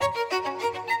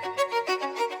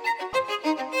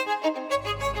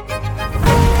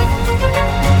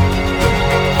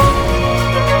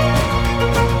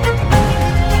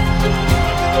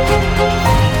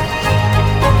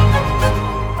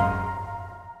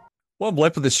Well,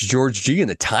 Blip, this is George G, and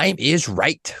the time is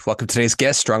right. Welcome to today's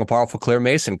guest, strong and powerful Claire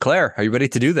Mason. Claire, are you ready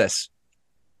to do this?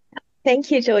 Thank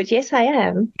you, George. Yes, I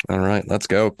am. All right, let's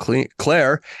go.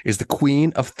 Claire is the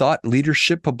queen of thought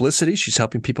leadership publicity. She's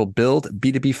helping people build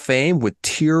B2B fame with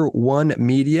Tier 1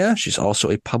 media. She's also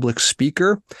a public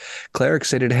speaker. Claire,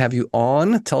 excited to have you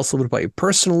on. Tell us a little bit about your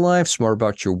personal life, some more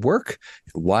about your work,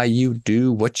 and why you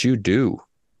do what you do.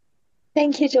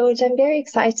 Thank you, George. I'm very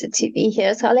excited to be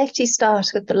here. So I'll actually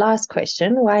start with the last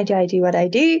question. Why do I do what I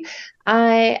do?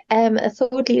 I am a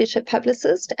thought leadership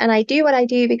publicist, and I do what I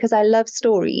do because I love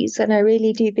stories, and I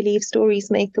really do believe stories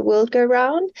make the world go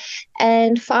round.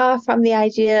 And far from the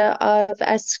idea of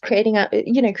us creating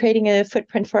a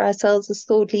footprint for ourselves as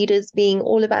thought leaders being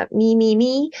all about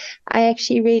me, I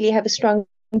actually really have a strong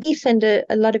belief and a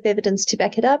lot of evidence to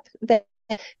back it up that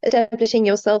establishing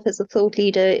yourself as a thought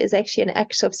leader is actually an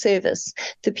act of service.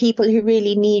 The people who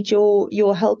really need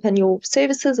your help and your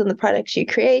services and the products you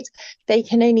create, they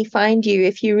can only find you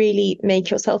if you really make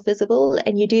yourself visible.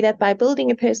 And you do that by building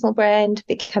a personal brand,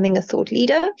 becoming a thought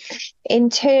leader. In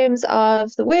terms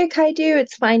of the work I do,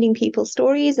 it's finding people's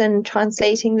stories and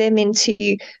translating them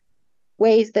into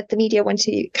ways that the media want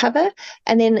to cover.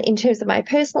 And then in terms of my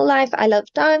personal life, I love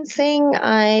dancing.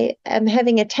 I am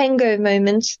having a tango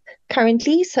moment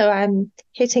currently, so I'm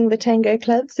hitting the tango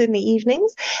clubs in the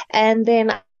evenings. And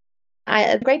then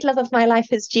a great love of my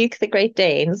life is Duke the Great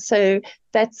Dane. So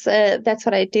that's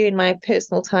what I do in my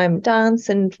personal time: dance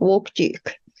and walk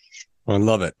Duke. I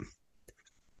love it.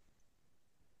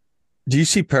 Do you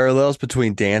see parallels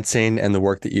between dancing and the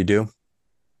work that you do?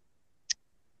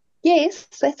 Yes,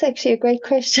 that's actually a great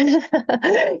question.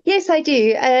 Yes, I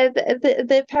do.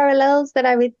 The parallels that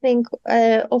I would think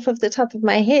off of the top of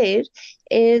my head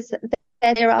is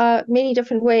that there are many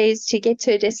different ways to get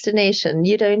to a destination.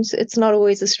 It's not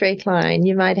always a straight line.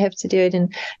 You might have to do it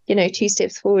in, two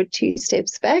steps forward, two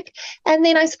steps back. And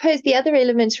then I suppose the other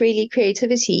element is really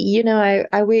creativity.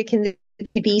 I work in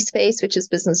the B space, which is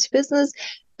business to business,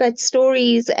 but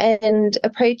stories and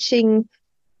approaching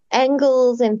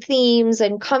angles and themes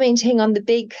and commenting on the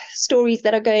big stories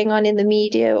that are going on in the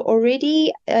media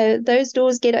already, those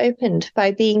doors get opened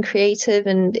by being creative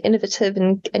and innovative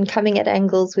and coming at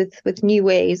angles with new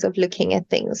ways of looking at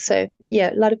things. So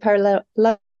yeah, a lot of parallel.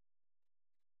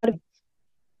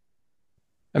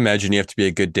 Imagine you have to be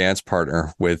a good dance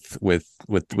partner with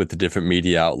the different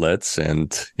media outlets,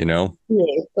 and Yeah,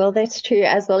 well, that's true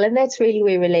as well, and that's really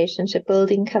where relationship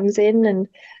building comes in. And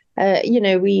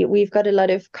we've got a lot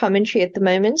of commentary at the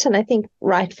moment, and I think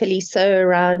rightfully so,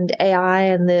 around AI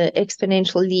and the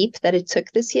exponential leap that it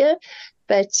took this year.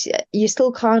 But you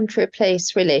still can't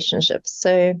replace relationships.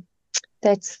 So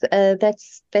that's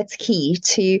key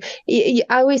to. I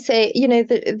always say,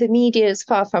 the media is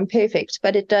far from perfect,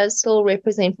 but it does still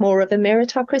represent more of a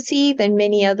meritocracy than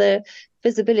many other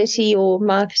visibility or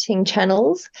marketing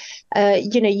channels.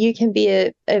 You can be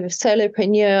a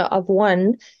solopreneur of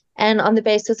one, and on the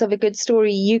basis of a good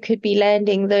story, you could be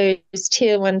landing those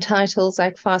tier one titles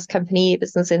like Fast Company,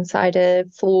 Business Insider,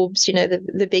 Forbes,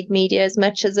 the big media, as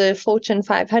much as a Fortune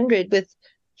 500 with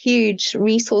huge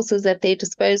resources at their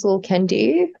disposal can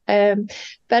do.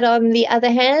 But on the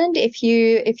other hand, if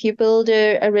you build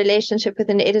a relationship with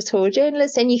an editor or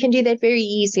journalist, and you can do that very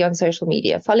easy on social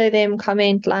media, follow them,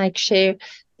 comment, like, share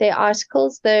their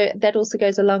articles, though that also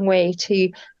goes a long way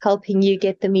to helping you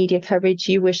get the media coverage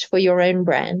you wish for your own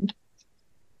brand.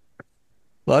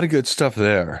 a lot of good stuff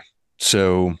there.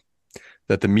 So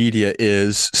that the media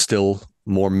is still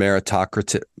more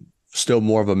meritocratic, still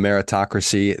more of a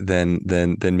meritocracy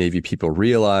than maybe people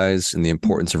realize, and the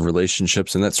importance of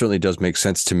relationships. And that certainly does make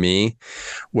sense to me.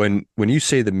 When you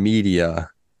say the media,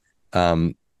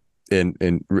 and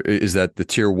is that the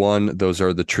tier one? Those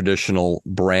are the traditional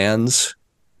brands.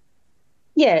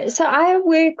 Yeah, so I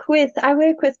work with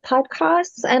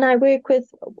podcasts, and I work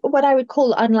with what I would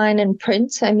call online and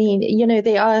print. I mean,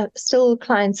 there are still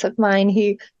clients of mine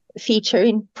who feature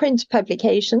in print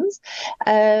publications,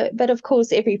 but of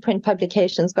course, every print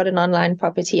publication's got an online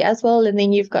property as well, and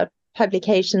then you've got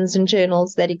publications and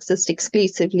journals that exist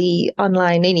exclusively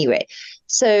online anyway.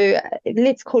 So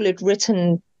let's call it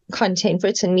written content,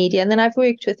 written media. And then I've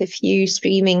worked with a few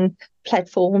streaming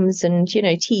platforms and,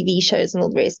 TV shows and all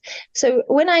the rest. So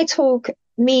when I talk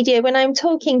media, when I'm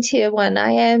talking tier one,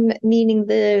 I am meaning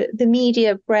the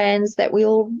media brands that we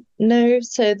all know.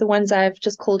 So the ones I've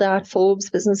just called out: Forbes,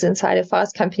 Business Insider,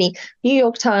 Fast Company, New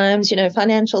York Times,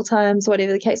 Financial Times,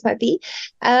 whatever the case might be.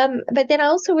 But then I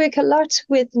also work a lot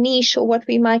with niche, or what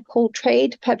we might call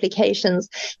trade publications.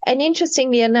 And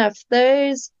interestingly enough,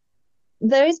 those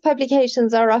those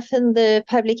publications are often the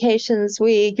publications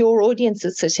where your audience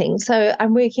is sitting. So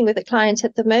I'm working with a client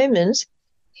at the moment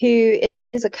who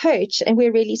is a coach, and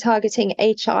we're really targeting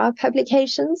HR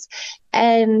publications.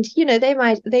 And, they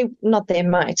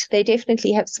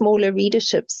definitely have smaller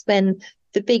readerships than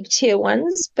the big tier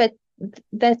ones, but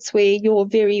that's where your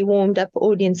very warmed up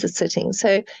audience is sitting.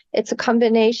 So it's a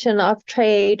combination of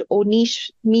trade or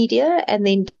niche media and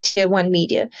then tier one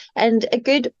media. And a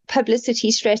good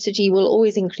publicity strategy will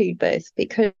always include both,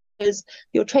 because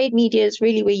your trade media is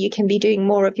really where you can be doing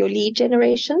more of your lead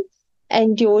generation.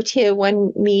 And your tier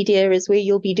one media is where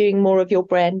you'll be doing more of your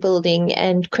brand building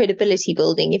and credibility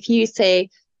building. If you say,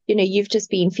 you've just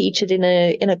been featured in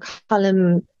a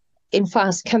column in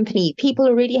Fast Company, people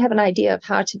already have an idea of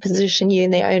how to position you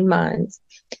in their own minds.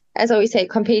 As I always say,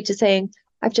 compared to saying,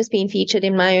 I've just been featured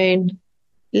in my own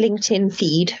LinkedIn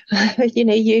feed,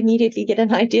 you immediately get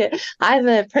an idea. I'm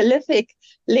a prolific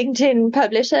LinkedIn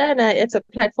publisher, and it's a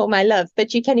platform I love,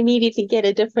 but you can immediately get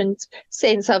a different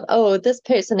sense of, oh, this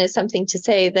person has something to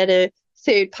say that a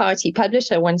third-party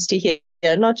publisher wants to hear,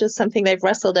 not just something they've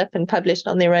rustled up and published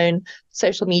on their own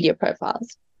social media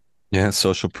profiles. Yeah,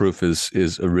 social proof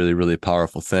is a really, really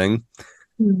powerful thing.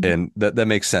 Mm-hmm. And that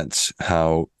makes sense,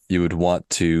 how you would want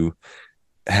to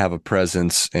have a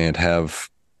presence and have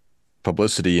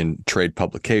publicity in trade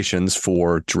publications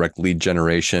for direct lead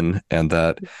generation, and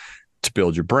that to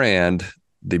build your brand,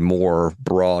 the more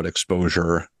broad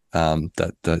exposure,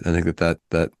 that I think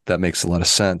that makes a lot of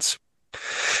sense.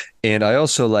 And I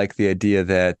also like the idea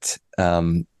that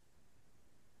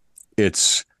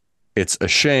it's a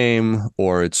shame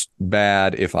or it's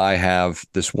bad if I have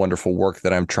this wonderful work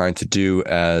that I'm trying to do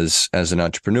as an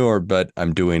entrepreneur, but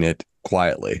I'm doing it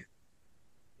quietly.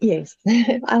 Yes.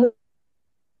 I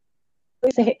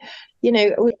would say,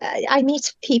 I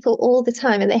meet people all the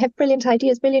time, and they have brilliant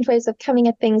ideas, brilliant ways of coming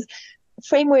at things,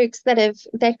 frameworks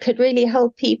that could really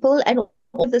help people, and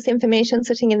all this information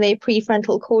sitting in their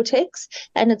prefrontal cortex,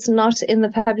 and it's not in the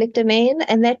public domain,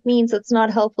 and that means it's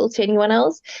not helpful to anyone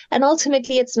else, and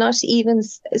ultimately it's not even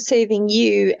serving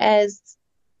you as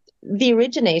the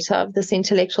originator of this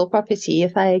intellectual property,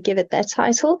 if I give it that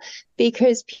title,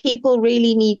 because people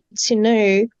really need to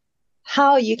know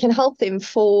how you can help them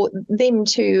for them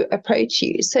to approach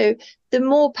you. So the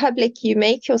more public you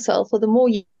make yourself, or the more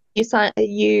you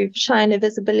shine a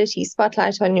visibility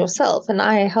spotlight on yourself, and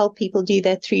I help people do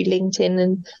that through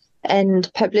LinkedIn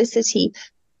and publicity.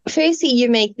 Firstly, you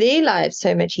make their lives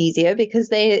so much easier, because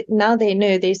they know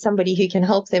there's somebody who can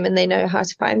help them, and they know how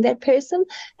to find that person.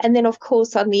 And then, of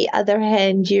course, on the other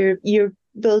hand, you're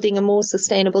building a more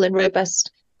sustainable and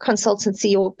robust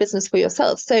consultancy or business for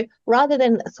yourself. So rather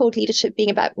than thought leadership being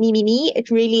about me,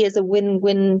 it really is a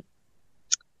win-win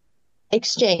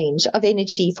exchange of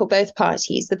energy for both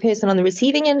parties, the person on the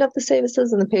receiving end of the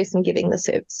services and the person giving the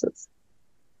services.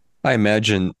 I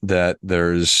imagine that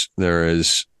there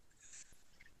is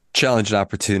challenge and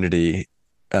opportunity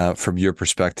from your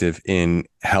perspective in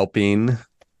helping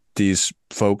these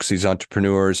folks, these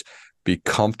entrepreneurs, be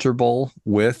comfortable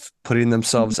with putting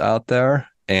themselves out there,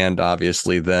 and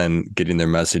obviously then getting their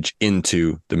message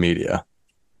into the media.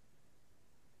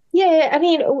 Yeah, I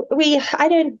mean, I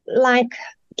don't like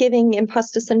giving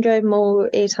imposter syndrome more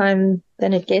airtime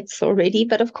than it gets already,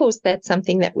 but of course that's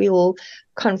something that we all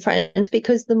confront,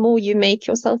 because the more you make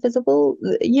yourself visible,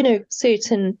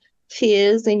 certain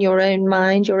fears in your own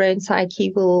mind, your own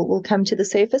psyche will come to the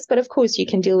surface, but of course you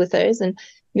can deal with those and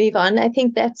move on. I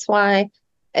think that's why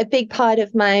a big part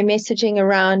of my messaging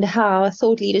around how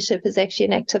thought leadership is actually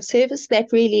an act of service,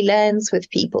 that really lands with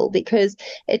people, because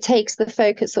it takes the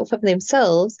focus off of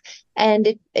themselves,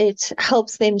 and it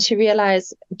helps them to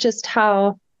realize just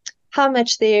how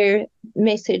much their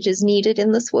message is needed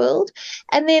in this world.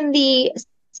 And then the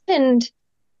second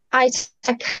I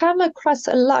come across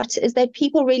a lot is that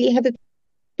people really have a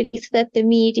belief that the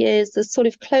media is this sort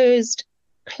of closed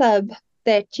club,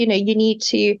 that, you need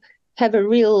to have a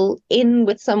real in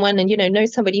with someone and, know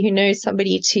somebody who knows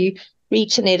somebody to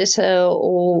reach an editor,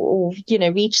 or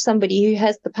reach somebody who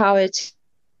has the power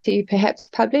to perhaps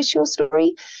publish your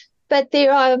story. But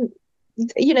there are,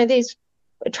 there's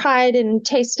tried and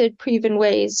tested, proven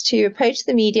ways to approach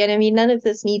the media. And I mean, none of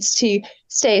this needs to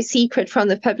stay a secret from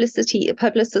the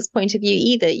publicist point of view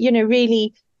either.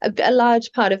 Really a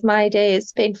large part of my day is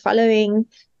spent following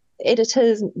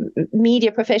editors,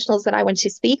 media professionals that I want to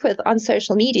speak with on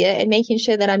social media, and making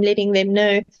sure that I'm letting them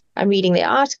know I'm reading their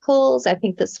articles. I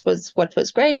think this was what was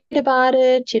great about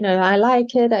it. I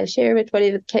like it. I share it,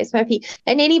 whatever the case might be.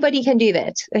 And anybody can do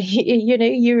that.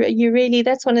 You really,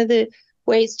 that's one of the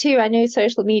ways too. I know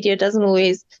social media doesn't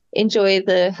always enjoy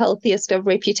the healthiest of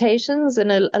reputations,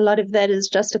 and a lot of that is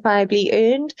justifiably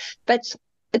earned. But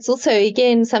it's also,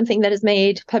 again, something that has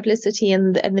made publicity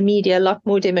and the media a lot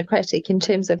more democratic in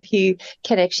terms of who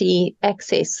can actually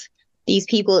access these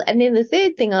people. And then the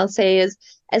third thing I'll say is,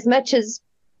 as much as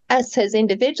us as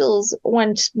individuals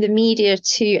want the media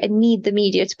to and need the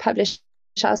media to publish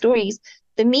our stories,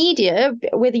 the media,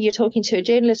 whether you're talking to a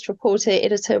journalist, reporter,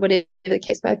 editor, whatever the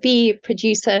case might be,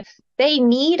 producer, they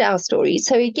need our stories.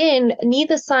 So again,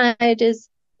 neither side is,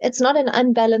 it's not an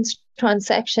unbalanced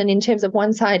transaction in terms of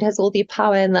one side has all the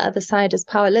power and the other side is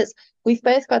powerless. We've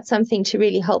both got something to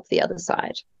really help the other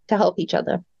side, to help each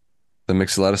other. That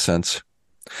makes a lot of sense.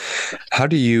 How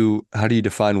do you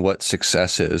define what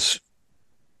success is?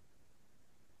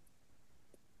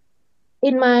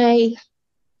 When I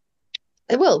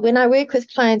work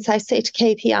with clients, I set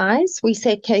KPIs. We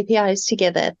set KPIs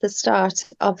together at the start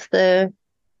of the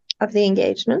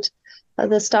engagement, at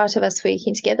the start of us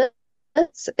working together.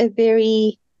 That's a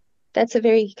very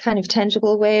kind of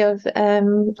tangible way of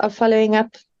following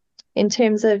up in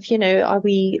terms of,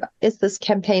 is this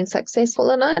campaign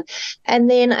successful or not? And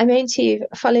then I'm going to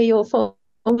follow your forward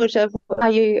of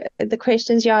the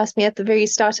questions you asked me at the very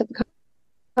start of the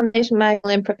conversation, my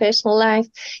and professional life.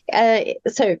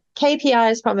 So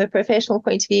KPIs from a professional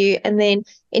point of view, and then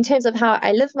in terms of how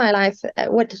I live my life,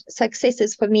 what success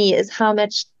is for me is how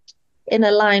much in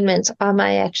alignment are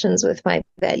my actions with my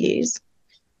values.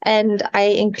 And I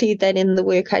include that in the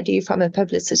work I do from a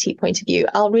publicity point of view.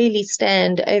 I'll really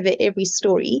stand over every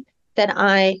story that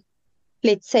I,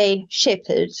 let's say,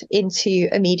 shepherd into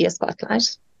a media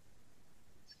spotlight.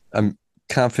 I'm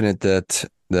confident that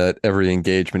every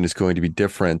engagement is going to be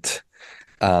different.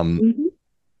 But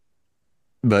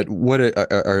what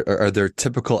are there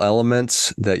typical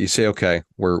elements that you say, okay,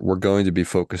 we're going to be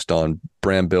focused on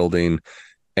brand building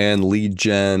and lead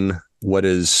gen? What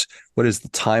is the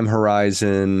time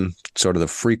horizon, sort of the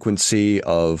frequency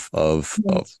of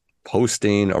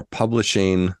posting or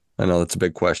publishing? I know that's a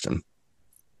big question.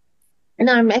 And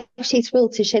I'm actually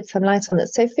thrilled to shed some light on it.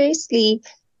 So firstly,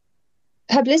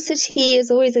 publicity is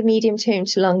always a medium-term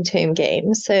to long-term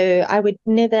game. So I would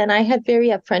never, and I have very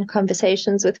upfront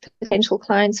conversations with potential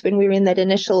clients when we're in that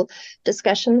initial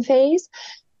discussion phase.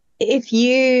 If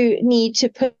you need to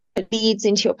put leads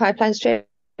into your pipeline straight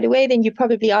away, then you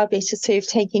probably are better served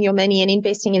taking your money and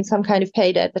investing in some kind of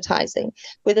paid advertising,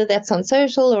 whether that's on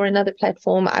social or another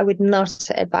platform. I would not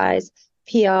advise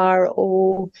PR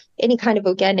or any kind of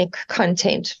organic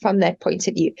content from that point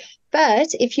of view. But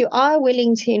if you are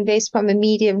willing to invest from a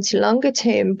medium to longer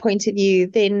term point of view,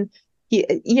 then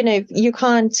you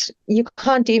can't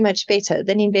do much better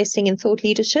than investing in thought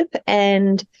leadership,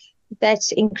 and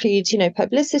that includes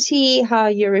publicity, how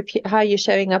you're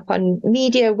showing up on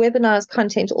media, webinars,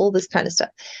 content, all this kind of stuff.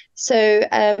 So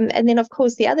and then of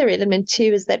course the other element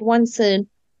too is that once an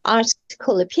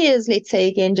article appears, let's say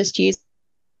again, just use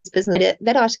business,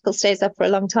 that article stays up for a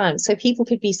long time. So people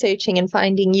could be searching and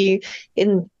finding you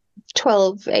in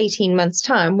 12, 18 months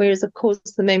time, whereas of course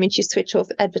the moment you switch off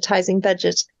advertising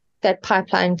budget, that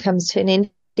pipeline comes to an end.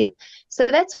 So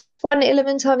that's one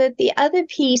element of it. The other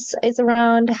piece is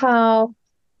around how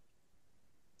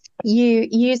you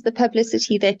use the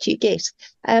publicity that you get.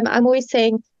 I'm always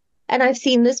saying, and I've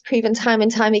seen this proven time and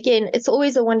time again, it's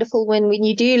always a wonderful win when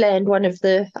you do land one of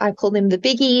the, I call them the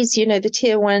biggies, the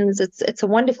tier ones. It's a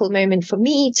wonderful moment for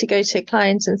me to go to a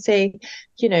client and say,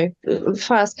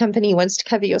 Fast Company wants to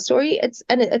cover your story. It's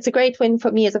a great win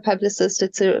for me as a publicist.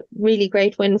 It's a really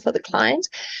great win for the client.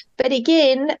 But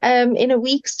again, in a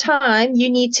week's time,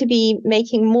 you need to be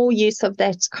making more use of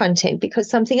that content because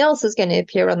something else is going to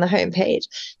appear on the homepage.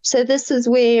 So this is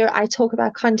where I talk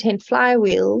about content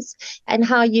flywheels and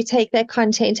how you take that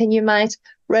content and you might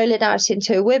roll it out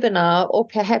into a webinar, or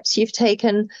perhaps you've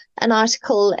taken an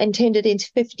article and turned it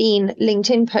into 15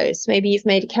 LinkedIn posts. Maybe you've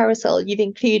made a carousel. You've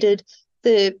included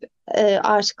the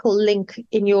article link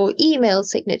in your email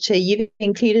signature. You've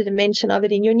included a mention of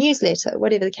it in your newsletter,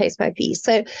 whatever the case might be.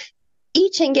 So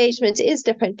each engagement is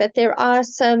different, but there are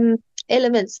some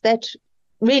elements that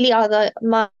really are the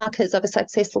markers of a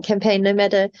successful campaign, no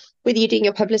matter whether you're doing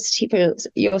your publicity for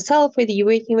yourself, whether you're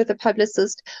working with a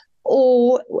publicist,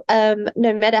 or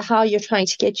no matter how you're trying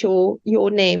to get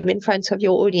your name in front of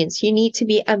your audience. You need to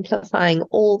be amplifying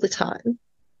all the time.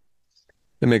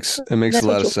 It makes a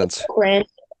lot of sense.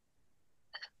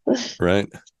 Right.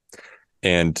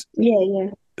 And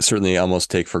certainly almost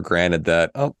take for granted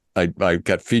that, I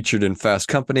got featured in Fast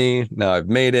Company. Now I've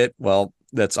made it. Well,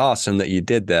 that's awesome that you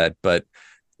did that, but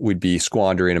we'd be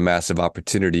squandering a massive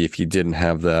opportunity if you didn't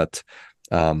have that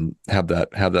have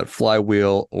that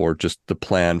flywheel, or just the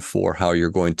plan for how you're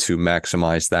going to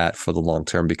maximize that for the long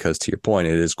term, because to your point,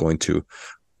 it is going to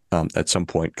at some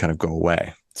point kind of go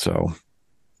away. So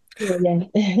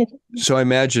Yeah. so I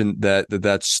imagine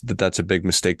that's a big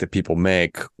mistake that people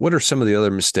make. What are some of the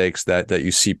other mistakes that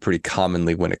you see pretty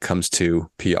commonly when it comes to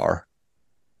PR?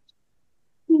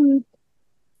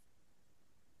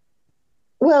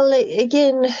 Well,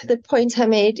 again, the point I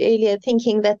made earlier,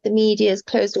 thinking that the media is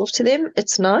closed off to them,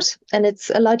 it's not, and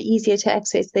it's a lot easier to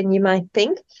access than you might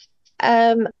think.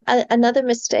 Another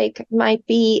mistake might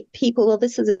be people, well,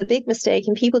 this is a big mistake,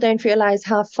 and people don't realize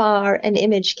how far an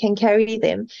image can carry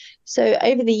them. So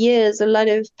over the years, a lot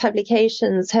of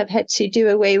publications have had to do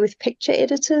away with picture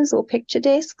editors or picture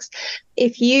desks.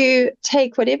 If you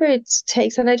take whatever it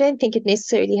takes, and I don't think it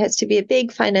necessarily has to be a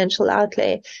big financial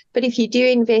outlay, but if you do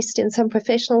invest in some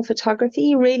professional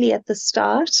photography really at the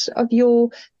start of your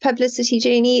publicity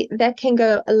journey, that can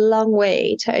go a long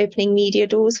way to opening media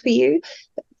doors for you.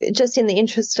 Just in the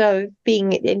interest of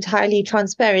being entirely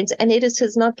transparent, an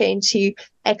editor's not going to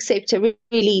accept a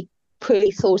really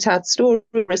poorly thought out story,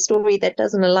 or a story that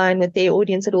doesn't align with their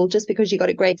audience at all, just because you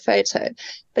got a great photo.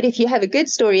 But if you have a good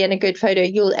story and a good photo,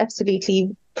 you'll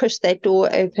absolutely push that door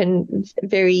open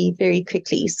very, very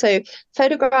quickly. So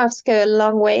photographs go a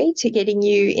long way to getting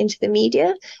you into the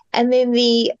media. And then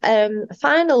the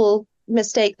final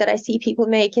mistake that I see people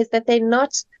make is that they're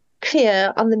not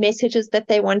clear on the messages that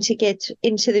they want to get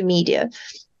into the media.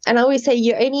 And I always say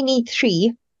you only need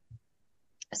three.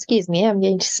 Excuse me, I'm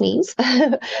going to sneeze.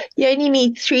 You only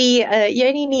need three.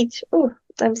 Oh,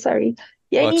 I'm sorry.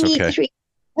 You only need Okay. three.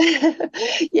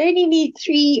 You only need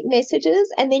three messages,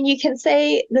 and then you can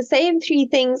say the same three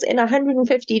things in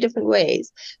 150 different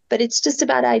ways. But it's just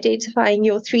about identifying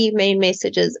your three main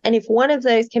messages. And if one of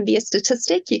those can be a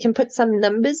statistic, you can put some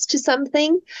numbers to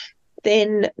something,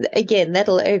 then again,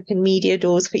 that'll open media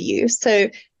doors for you. So,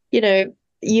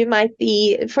 you might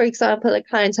be, for example, a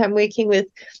client I'm working with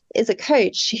is a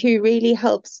coach who really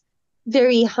helps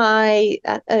very high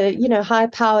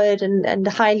powered and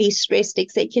highly stressed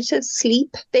executives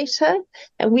sleep better.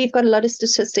 And we've got a lot of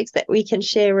statistics that we can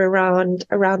share around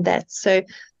that. So,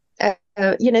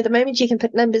 the moment you can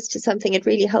put numbers to something, it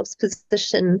really helps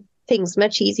position things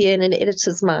much easier in an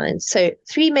editor's mind. So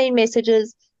three main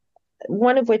messages,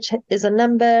 one of which is a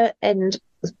number and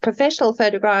professional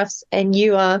photographs, and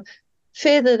you are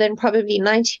further than probably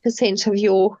 90% of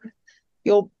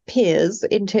your peers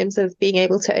in terms of being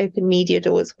able to open media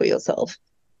doors for yourself.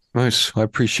 Nice. I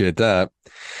appreciate that.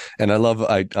 And I love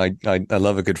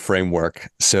a good framework.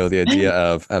 So the idea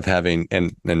of having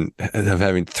and of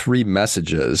having three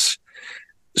messages.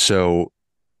 So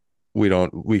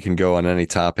we can go on any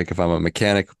topic if I'm a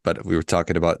mechanic, but we were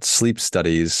talking about sleep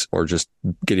studies or just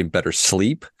getting better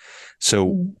sleep.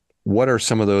 So what are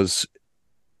some of those,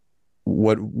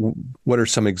 what are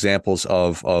some examples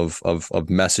of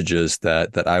messages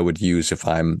that I would use if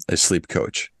I'm a sleep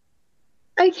coach?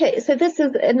 Okay, so this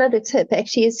is another tip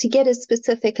actually, is to get as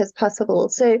specific as possible.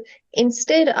 So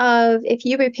instead of, if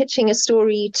you were pitching a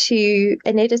story to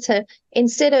an editor,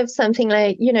 instead of something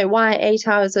like, why 8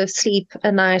 hours of sleep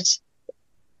a night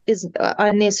is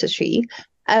unnecessary,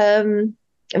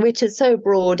 which is so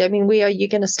broad. I mean, where are you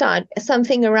going to start?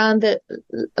 Something around the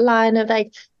line of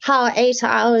like how 8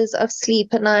 hours of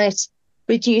sleep a night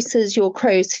reduces your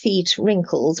crow's feet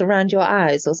wrinkles around your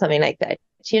eyes, or something like that.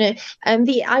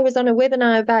 I was on a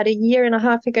webinar about a year and a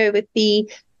half ago with the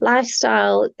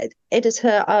lifestyle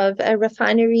editor of a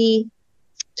Refinery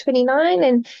 29,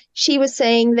 and she was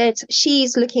saying that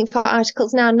she's looking for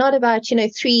articles now, not about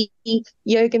 3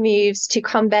 yoga moves to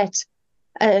combat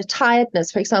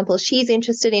tiredness, for example. She's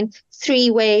interested in 3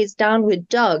 ways downward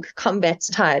dog combats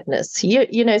tiredness.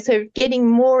 So getting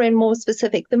more and more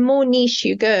specific. The more niche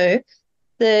you go,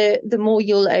 the more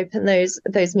you'll open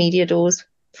those media doors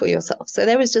for yourself. So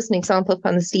that was just an example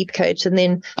from the sleep coach, and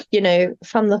then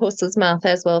from the horse's mouth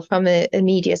as well, from a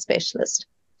media specialist.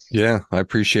 Yeah, I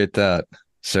appreciate that.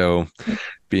 So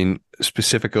being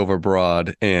specific over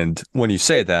broad, and when you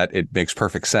say that, it makes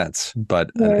perfect sense,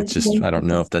 but it's just, I don't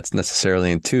know if that's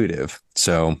necessarily intuitive.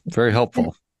 So very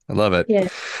helpful. I love it. Yeah.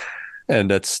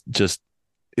 And that's just,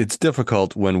 it's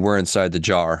difficult when we're inside the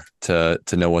jar to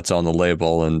know what's on the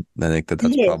label. And I think that's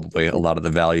probably a lot of the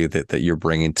value that you're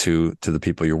bringing to the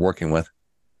people you're working with.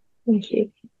 Thank you.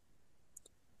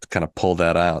 To kind of pull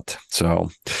that out.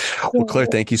 So, well, Claire,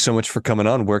 thank you so much for coming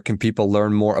on. Where can people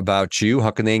learn more about you?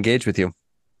 How can they engage with you?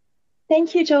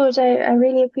 Thank you, George. I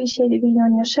really appreciated being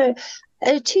on your show.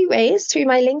 Two ways, through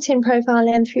my LinkedIn profile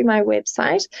and through my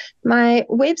website. My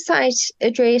website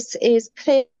address is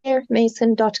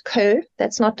clairemason.co.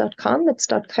 That's not .com, it's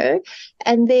 .co.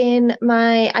 And then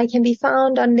I can be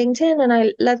found on LinkedIn, and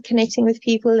I love connecting with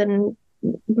people, and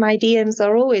my DMs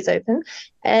are always open.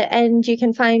 And you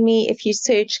can find me if you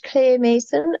search Claire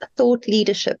Mason Thought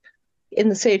Leadership in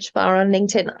the search bar on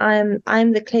LinkedIn.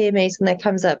 I'm the Claire Mason that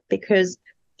comes up, because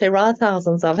there are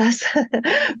thousands of us,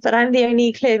 but I'm the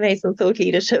only Claire Mason Thought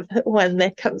Leadership one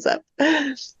that comes up.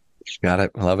 Got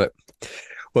it. Love it.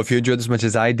 Well, if you enjoyed as much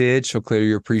as I did, show Claire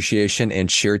your appreciation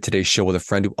and share today's show with a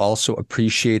friend who also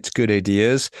appreciates good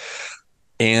ideas,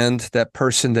 and that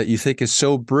person that you think is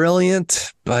so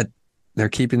brilliant, but they're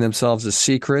keeping themselves a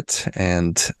secret,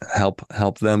 and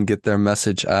help them get their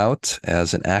message out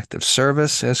as an act of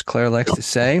service, as Claire likes to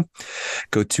say.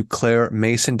 Go to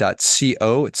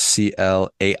clairemason.co. It's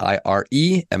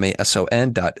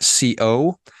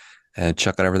CLAIREMASON.co. And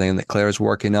check out everything that Claire is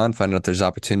working on. Find out if there's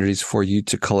opportunities for you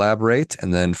to collaborate,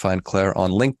 and then find Claire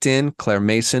on LinkedIn, Claire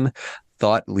Mason,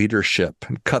 Thought Leadership,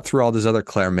 and cut through all those other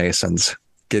Claire Masons.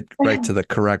 Get right to the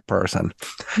correct person.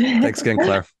 Thanks again,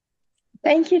 Claire.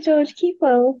 Thank you, George. Keep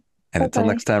well. And until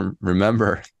next time,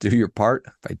 remember, do your part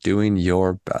by doing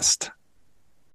your best.